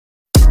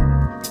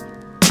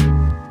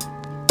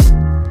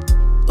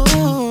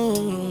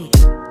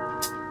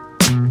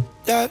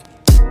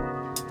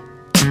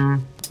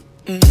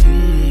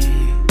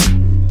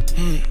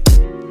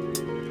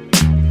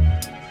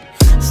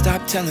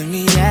telling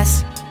me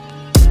yes,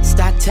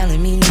 stop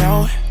telling me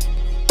no,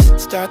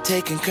 start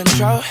taking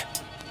control.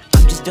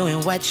 I'm just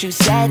doing what you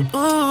said,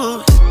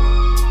 ooh.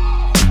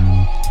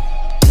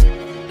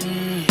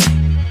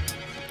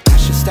 I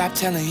should stop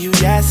telling you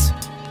yes,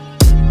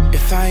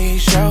 if I ain't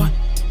sure. Lot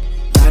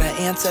of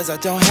answers I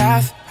don't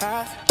have,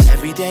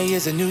 every day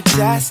is a new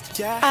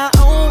test. I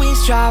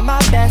always try my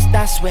best,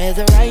 I swear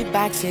the right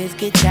boxes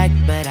get checked,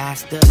 but I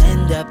still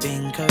end up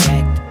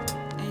incorrect.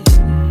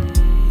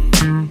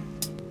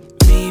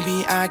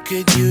 Maybe I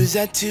could use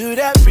a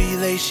tutor,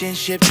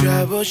 relationship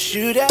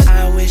troubleshooter.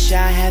 I wish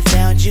I had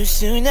found you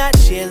sooner,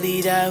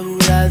 cheerleader who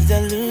loves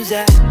the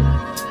loser.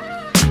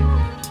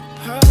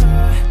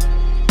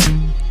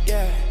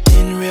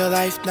 In real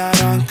life,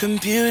 not on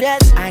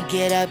computers. I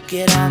get up,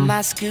 get on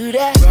my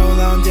scooter,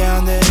 roll on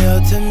down the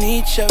hill to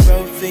meet you.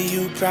 Wrote for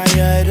you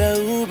prior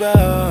to Uber.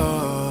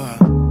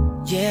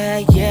 Yeah,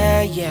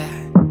 yeah,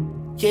 yeah,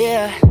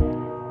 yeah.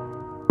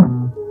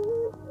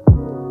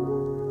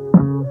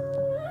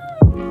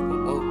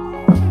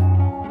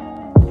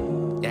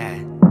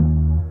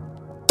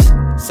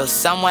 So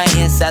somewhere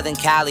in Southern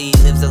Cali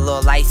lives a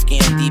little light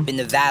skin deep in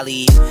the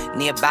valley.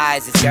 Nearby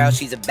is this girl,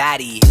 she's a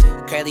baddie,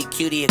 curly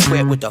cutie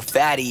equipped with a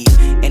fattie,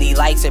 and he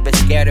likes her but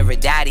scared of her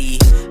daddy.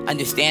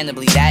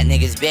 Understandably, that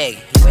nigga's big.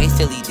 He waits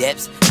till he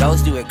dips,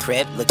 goes to her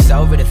crib, looks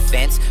over the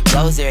fence,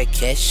 blows her a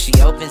kiss. She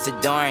opens the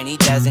door and he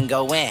doesn't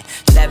go in.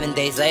 7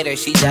 days later,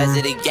 she does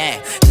it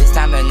again. This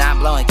time they're not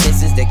blowing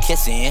kisses, they're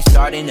kissing.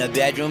 Start in the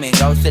bedroom and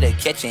goes to the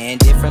kitchen.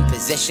 Different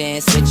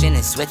positions, switching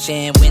and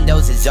switching.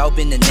 Windows is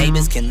open, the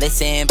neighbors can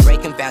listen.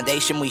 Breaking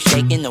foundation, we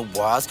shaking the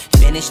walls.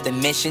 Finish the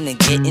mission and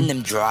get in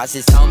them drawers.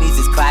 His homies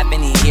is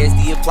clapping, he hears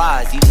the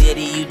applause. You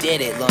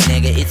did it, little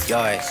nigga, it's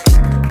yours.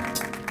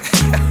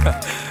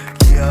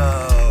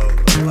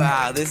 Yo,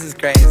 wow, this is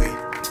crazy.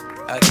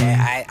 Okay,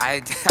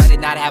 I did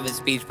not have a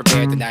speech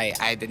prepared tonight.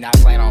 I did not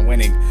plan on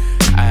winning.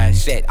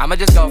 Shit, I'ma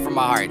just go from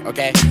my heart,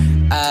 okay?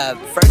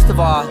 First of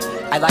all,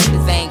 I'd like to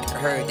thank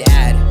her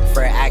dad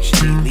for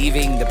actually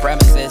leaving the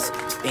premises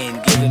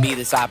and giving me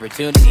this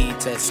opportunity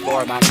to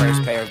score my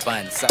first pair of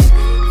buns. So,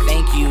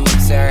 thank you,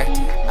 sir.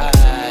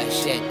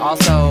 Shit,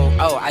 also,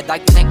 I'd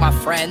like to thank my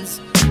friends,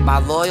 my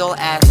loyal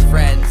ass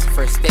friends,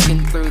 for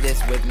sticking through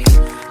this with me.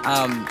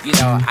 You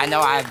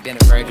know I've been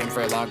a virgin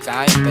for a long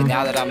time, but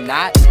now that I'm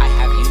not, I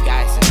have you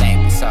guys to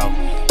thank. So,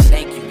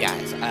 thank you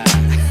guys.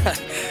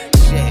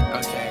 Shit,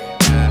 okay.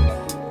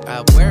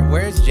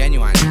 Where's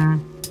Genuine?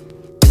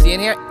 Is he in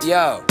here?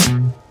 Yo,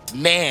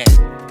 man,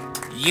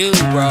 you,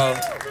 bro.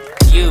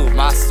 You,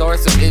 my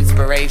source of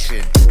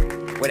inspiration.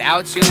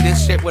 Without you,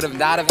 this shit would have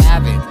not have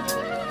happened.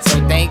 So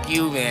thank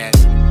you, man.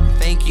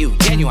 Thank you.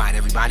 Genuine,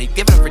 everybody.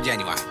 Give it up for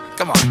Genuine.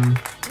 Come on.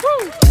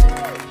 Woo!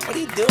 What are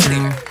you doing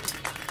here?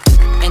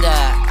 And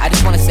I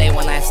just want to say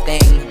one last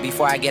thing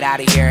before I get out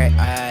of here.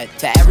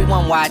 To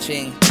everyone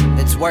watching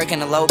that's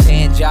working a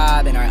low-paying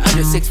job and are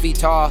under 6 feet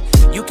tall,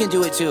 you can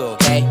do it too,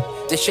 okay?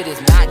 This shit is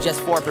not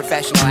just for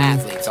professional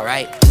athletes,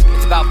 alright?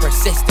 It's about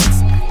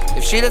persistence.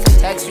 If she doesn't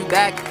text you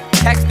back,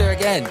 text her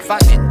again.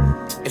 Fuck it.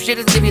 If she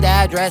doesn't give you the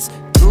address,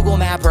 Google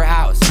map her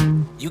house.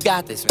 You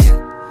got this, man.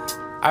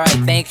 Alright,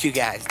 thank you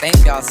guys.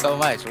 Thank y'all so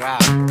much. Wow.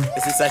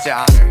 This is such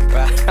an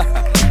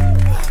honor.